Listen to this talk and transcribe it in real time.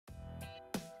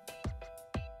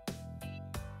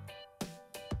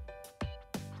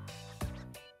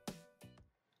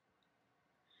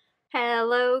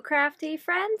Hello crafty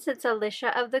friends, it's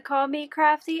Alicia of the Me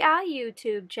Crafty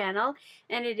YouTube channel,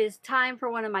 and it is time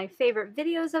for one of my favorite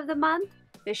videos of the month,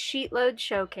 the SheetLoad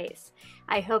Showcase.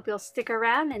 I hope you'll stick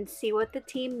around and see what the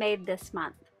team made this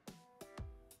month.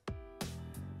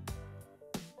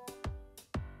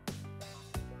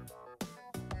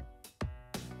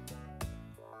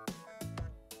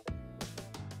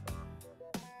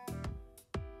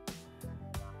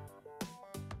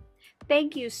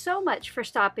 Thank you so much for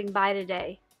stopping by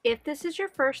today. If this is your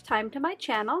first time to my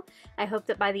channel, I hope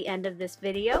that by the end of this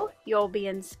video, you'll be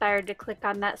inspired to click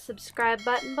on that subscribe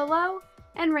button below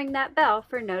and ring that bell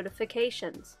for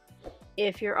notifications.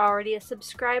 If you're already a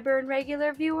subscriber and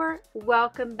regular viewer,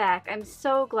 welcome back. I'm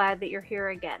so glad that you're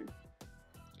here again.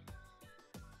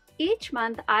 Each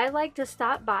month, I like to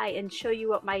stop by and show you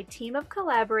what my team of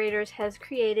collaborators has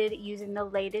created using the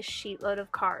latest SheetLoad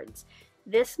of cards.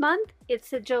 This month,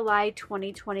 it's the July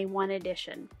 2021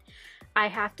 edition. I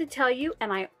have to tell you,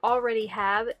 and I already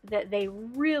have, that they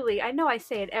really, I know I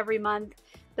say it every month,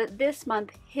 but this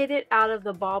month hit it out of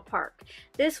the ballpark.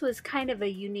 This was kind of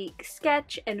a unique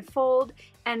sketch and fold,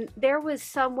 and there was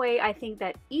some way I think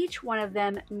that each one of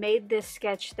them made this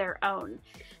sketch their own.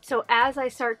 So as I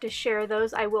start to share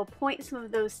those, I will point some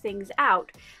of those things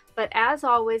out. But as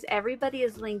always, everybody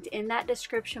is linked in that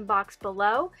description box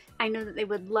below. I know that they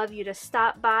would love you to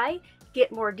stop by, get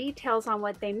more details on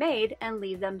what they made, and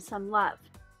leave them some love.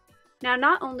 Now,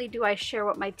 not only do I share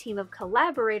what my team of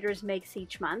collaborators makes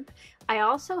each month, I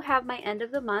also have my end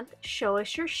of the month Show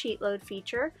Us Your SheetLoad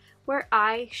feature, where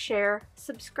I share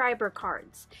subscriber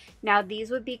cards. Now,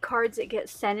 these would be cards that get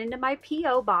sent into my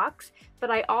P.O. box, but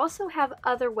I also have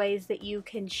other ways that you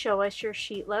can show us your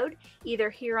SheetLoad, either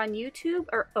here on YouTube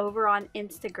or over on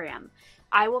Instagram.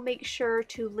 I will make sure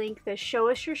to link the Show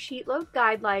Us Your SheetLoad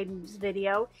guidelines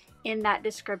video in that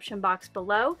description box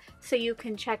below, so you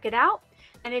can check it out.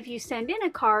 And if you send in a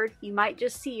card, you might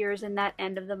just see yours in that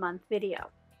end of the month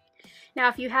video. Now,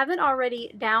 if you haven't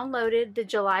already downloaded the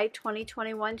July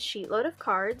 2021 SheetLoad of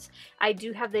cards, I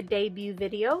do have the debut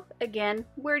video. Again,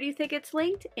 where do you think it's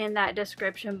linked? In that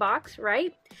description box,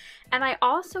 right? And I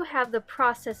also have the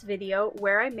process video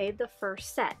where I made the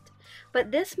first set.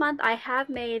 But this month I have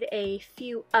made a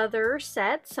few other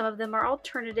sets. Some of them are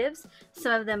alternatives,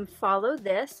 some of them follow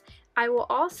this. I will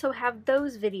also have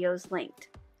those videos linked.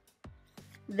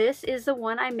 This is the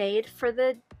one I made for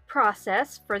the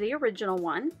process, for the original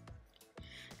one.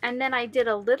 And then I did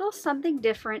a little something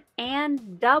different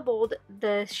and doubled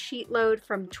the SheetLoad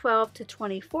from 12 to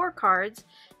 24 cards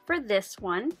for this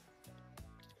one.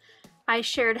 I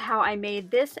shared how I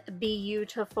made this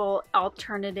beautiful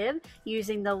alternative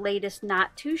using the latest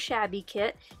Not Too Shabby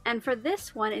kit. And for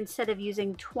this one, instead of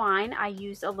using twine, I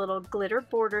used a little glitter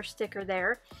border sticker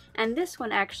there. And this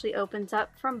one actually opens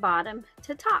up from bottom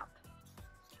to top.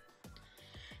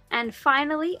 And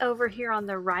finally, over here on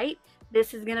the right,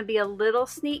 this is going to be a little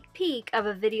sneak peek of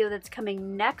a video that's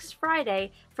coming next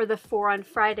Friday for the 4 on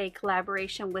Friday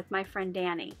collaboration with my friend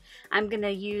Danny. I'm going to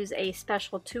use a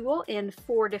special tool in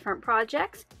 4 different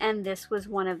projects, and this was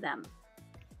one of them.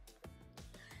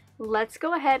 Let's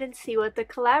go ahead and see what the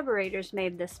collaborators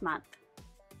made this month.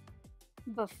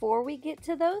 Before we get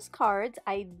to those cards,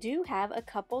 I do have a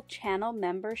couple channel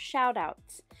member shout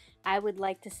outs. I would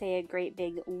like to say a great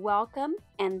big welcome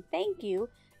and thank you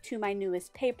to my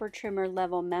newest paper trimmer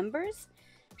level members,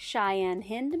 Cheyenne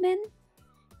Hindman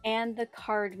and the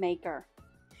Card Maker.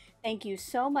 Thank you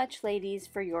so much, ladies,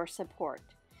 for your support.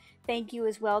 Thank you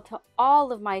as well to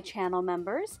all of my channel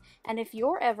members, and if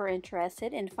you're ever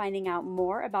interested in finding out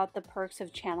more about the perks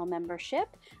of channel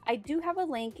membership, I do have a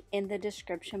link in the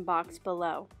description box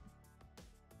below.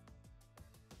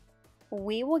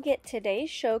 We will get today's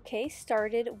showcase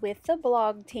started with the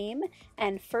blog team,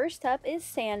 and first up is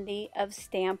Sandy of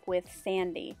Stamp with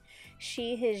Sandy.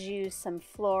 She has used some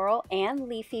floral and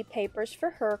leafy papers for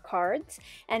her cards,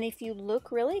 and if you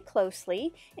look really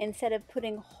closely, instead of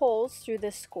putting holes through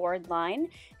the scored line,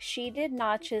 she did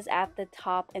notches at the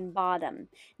top and bottom.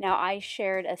 Now, I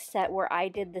shared a set where I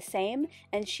did the same,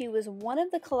 and she was one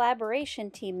of the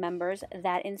collaboration team members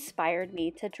that inspired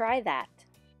me to try that.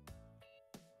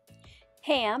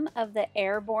 Pam of the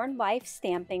Airborne Life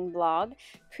Stamping blog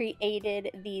created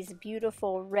these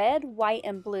beautiful red, white,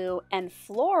 and blue and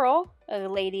floral, a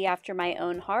lady after my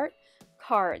own heart,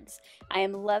 cards. I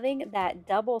am loving that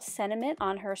double sentiment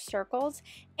on her circles,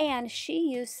 and she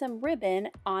used some ribbon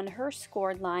on her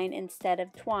scored line instead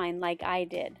of twine like I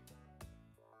did.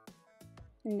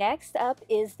 Next up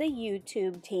is the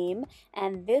YouTube team,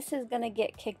 and this is going to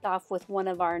get kicked off with one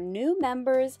of our new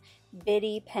members,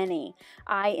 Biddy Penny.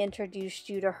 I introduced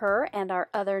you to her and our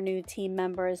other new team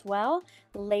member as well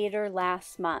later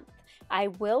last month. I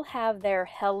will have their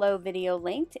hello video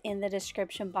linked in the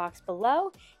description box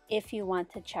below if you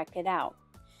want to check it out.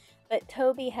 But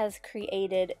Toby has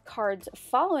created cards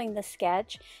following the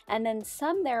sketch, and then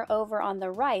some there over on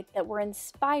the right that were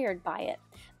inspired by it.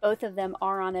 Both of them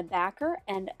are on a backer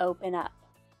and open up.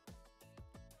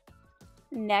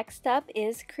 Next up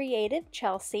is Creative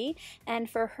Chelsea, and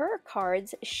for her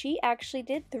cards she actually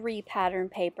did 3 pattern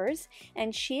papers,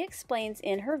 and she explains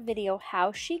in her video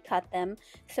how she cut them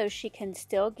so she can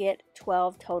still get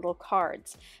 12 total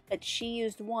cards, but she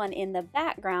used one in the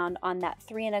background on that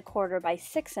 3 1/4 by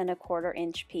 6 1/4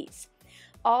 inch piece.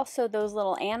 Also, those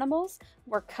little animals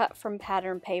were cut from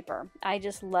pattern paper. I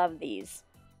just love these.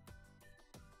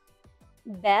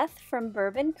 Beth from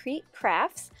Bourbon Creek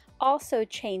Crafts also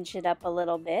changed it up a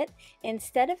little bit.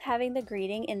 Instead of having the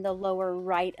greeting in the lower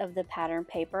right of the pattern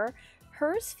paper,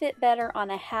 hers fit better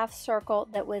on a half circle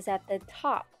that was at the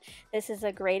top. This is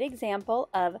a great example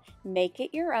of make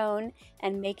it your own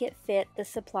and make it fit the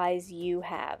supplies you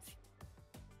have.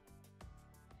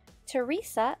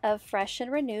 Teresa of Fresh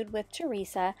and Renewed with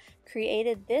Teresa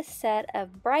created this set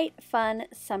of bright, fun,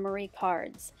 summery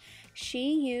cards.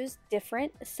 She used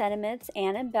different sentiments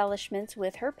and embellishments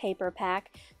with her paper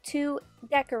pack to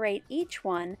decorate each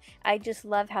one. I just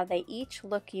love how they each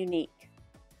look unique.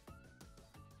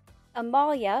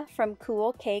 Amalia from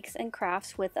Cool Cakes and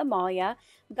Crafts with Amalia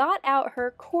got out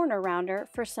her corner rounder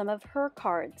for some of her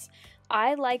cards.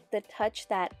 I like the touch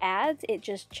that adds, it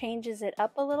just changes it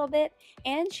up a little bit,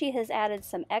 and she has added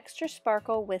some extra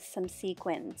sparkle with some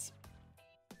sequins.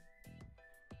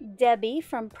 Debbie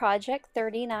from Project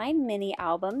 39 Mini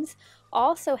Albums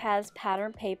also has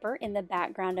pattern paper in the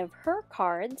background of her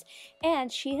cards,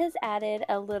 and she has added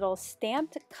a little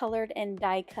stamped, colored, and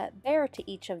die cut bear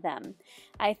to each of them.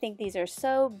 I think these are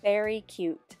so very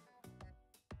cute.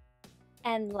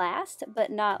 And last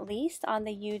but not least on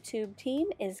the YouTube team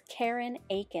is Karen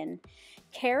Aiken.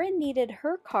 Karen needed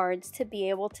her cards to be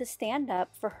able to stand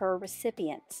up for her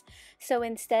recipients. So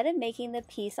instead of making the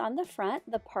piece on the front,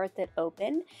 the part that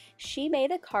opened, she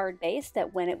made a card base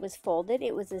that when it was folded,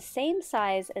 it was the same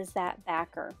size as that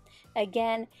backer.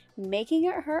 Again, making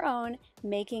it her own,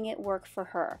 making it work for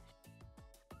her.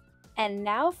 And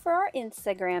now for our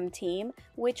Instagram team,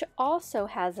 which also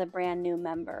has a brand new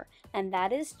member, and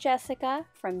that is Jessica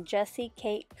from Jessie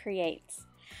Kate Creates.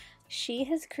 She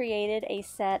has created a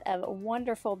set of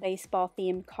wonderful baseball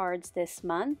themed cards this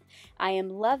month. I am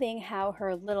loving how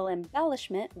her little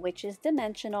embellishment, which is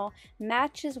dimensional,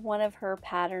 matches one of her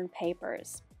pattern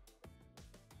papers.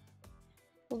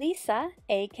 Lisa,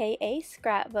 aka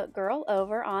Scrapbook Girl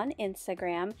over on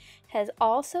Instagram, has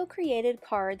also created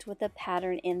cards with a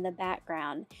pattern in the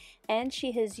background, and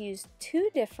she has used 2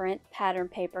 different pattern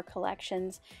paper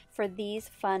collections for these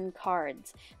fun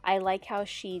cards. I like how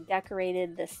she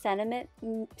decorated the sentiment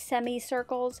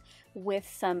semicircles with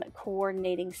some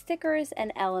coordinating stickers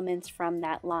and elements from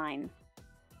that line.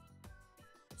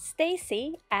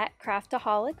 Stacy at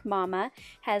Craftaholic Mama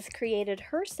has created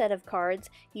her set of cards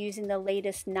using the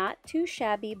latest Not Too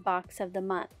Shabby box of the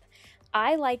month.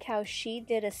 I like how she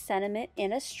did a sentiment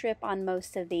in a strip on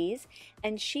most of these,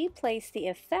 and she placed the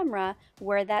ephemera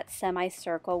where that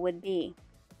semicircle would be.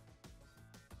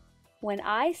 When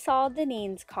I saw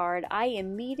Denine's card, I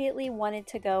immediately wanted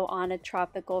to go on a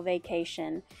tropical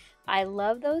vacation. I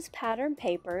love those pattern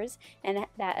papers and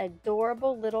that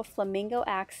adorable little flamingo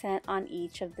accent on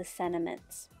each of the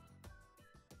sentiments.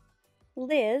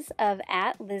 Liz of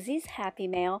 @Lizzie's Happy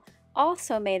Mail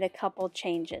also made a couple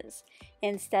changes.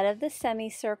 Instead of the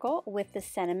semicircle with the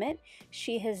sentiment,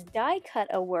 she has die cut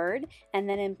a word, and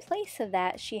then in place of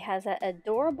that she has an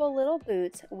adorable little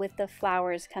boots with the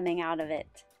flowers coming out of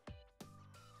it.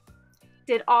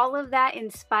 Did all of that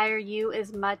inspire you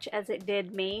as much as it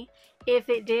did me? If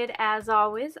it did, as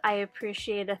always, I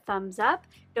appreciate a thumbs up.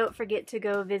 Don't forget to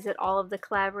go visit all of the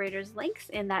collaborators' links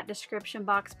in that description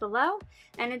box below.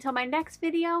 And until my next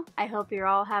video, I hope you're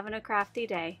all having a crafty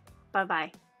day.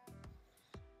 Bye-bye.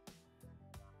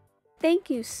 Thank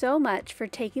you so much for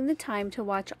taking the time to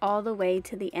watch all the way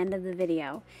to the end of the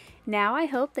video. Now I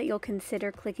hope that you'll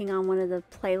consider clicking on one of the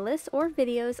playlists or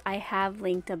videos I have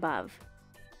linked above.